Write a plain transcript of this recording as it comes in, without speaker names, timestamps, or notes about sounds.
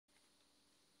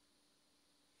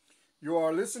You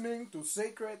are listening to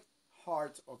Sacred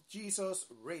Heart of Jesus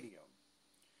Radio,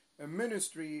 a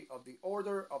ministry of the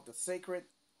Order of the Sacred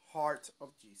Heart of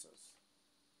Jesus.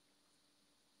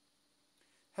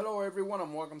 Hello everyone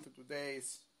and welcome to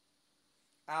today's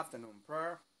afternoon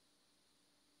prayer.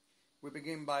 We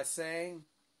begin by saying,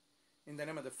 in the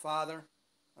name of the Father,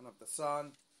 and of the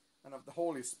Son, and of the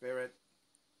Holy Spirit.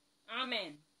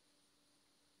 Amen.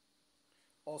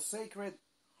 O Sacred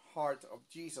Heart of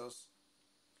Jesus,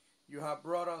 you have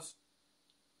brought us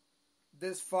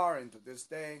this far into this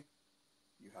day.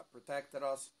 You have protected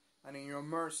us, and in your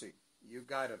mercy, you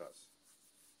guided us.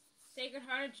 Sacred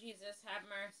Heart of Jesus, have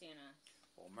mercy on us.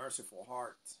 O merciful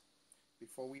heart,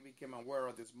 before we became aware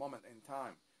of this moment in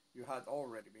time, you had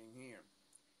already been here.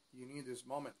 You knew this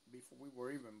moment before we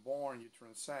were even born. You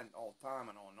transcend all time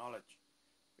and all knowledge.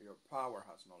 Your power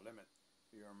has no limit.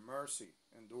 Your mercy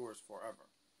endures forever.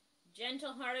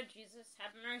 Gentle Heart of Jesus,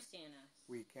 have mercy on us.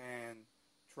 We can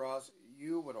trust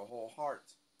you with a whole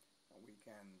heart, and we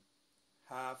can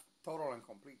have total and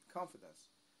complete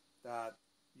confidence that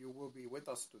you will be with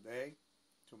us today,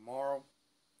 tomorrow,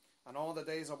 and all the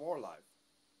days of our life.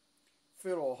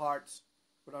 Fill our hearts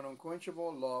with an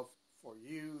unquenchable love for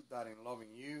you, that in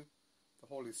loving you, the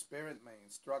Holy Spirit may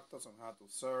instruct us on how to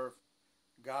serve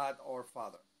God our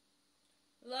Father.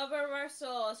 Lover of our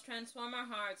souls, transform our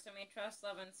hearts, so we trust,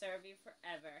 love, and serve you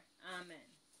forever.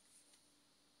 Amen.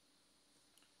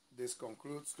 This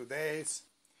concludes today's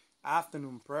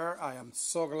afternoon prayer. I am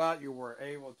so glad you were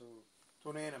able to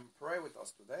tune in and pray with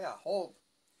us today. I hope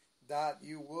that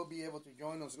you will be able to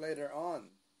join us later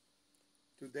on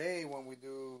today when we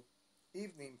do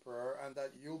evening prayer, and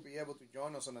that you'll be able to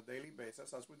join us on a daily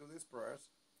basis as we do these prayers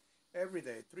every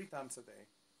day, 3 times a day,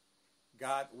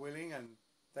 God willing and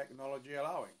technology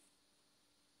allowing.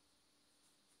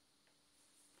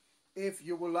 If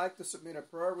you would like to submit a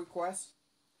prayer request,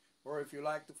 or if you'd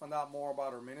like to find out more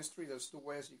about our ministry, there's 2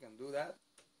 ways you can do that.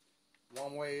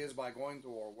 One way is by going to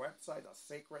our website at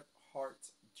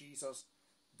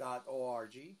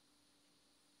sacredheartjesus.org.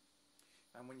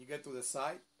 And when you get to the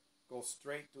site, go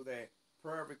straight to the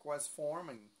prayer request form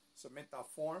and submit that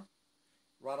form.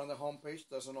 Right on the homepage,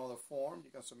 there's another form.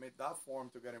 You can submit that form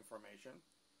to get information.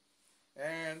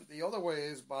 And the other way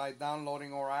is by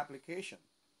downloading our application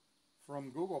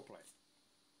from Google Play.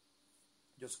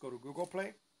 Just go to Google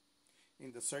Play.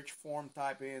 In the search form,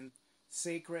 type in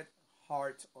Sacred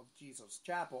Heart of Jesus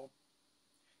Chapel,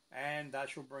 and that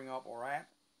should bring up our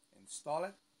app. Install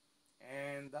it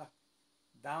and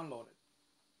download it.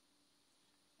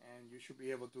 And you should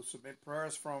be able to submit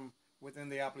prayers from within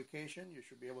the application. You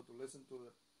should be able to listen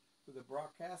to the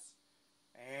broadcast.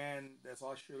 And there's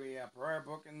actually a prayer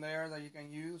book in there that you can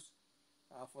use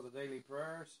for the daily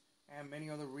prayers, and many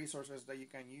other resources that you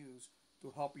can use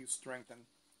to help you strengthen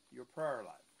your prayer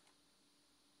life.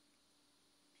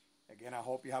 Again, I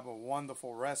hope you have a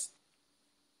wonderful rest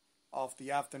of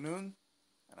the afternoon,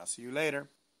 and I'll see you later.